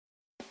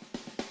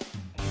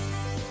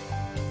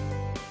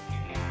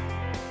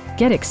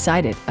Get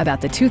excited about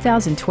the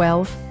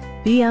 2012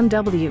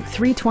 BMW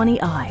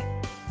 320i.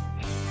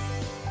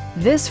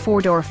 This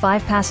four-door,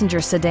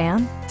 five-passenger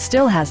sedan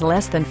still has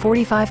less than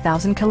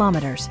 45,000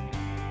 kilometers.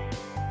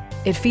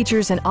 It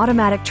features an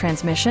automatic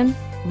transmission,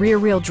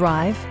 rear-wheel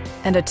drive,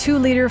 and a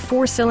 2-liter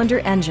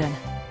four-cylinder engine.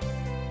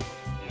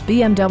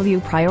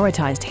 BMW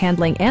prioritized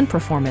handling and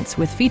performance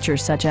with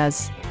features such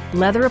as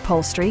leather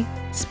upholstery,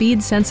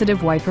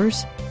 speed-sensitive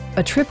wipers,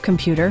 a trip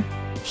computer,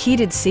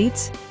 heated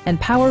seats, and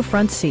power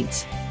front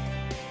seats.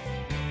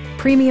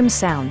 Premium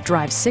sound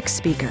drives 6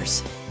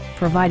 speakers,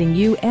 providing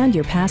you and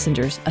your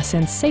passengers a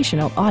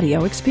sensational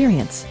audio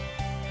experience.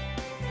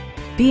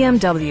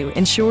 BMW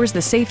ensures the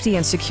safety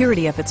and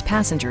security of its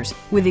passengers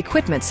with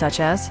equipment such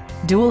as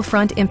dual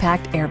front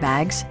impact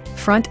airbags,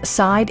 front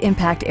side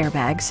impact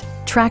airbags,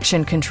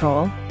 traction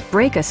control,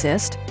 brake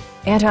assist,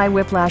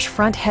 anti-whiplash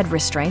front head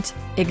restraints,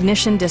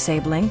 ignition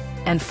disabling,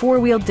 and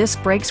 4-wheel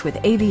disc brakes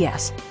with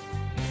ABS.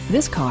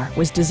 This car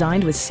was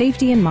designed with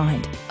safety in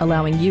mind,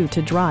 allowing you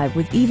to drive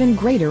with even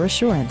greater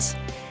assurance.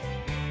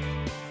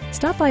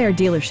 Stop by our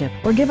dealership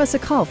or give us a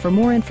call for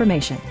more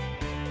information.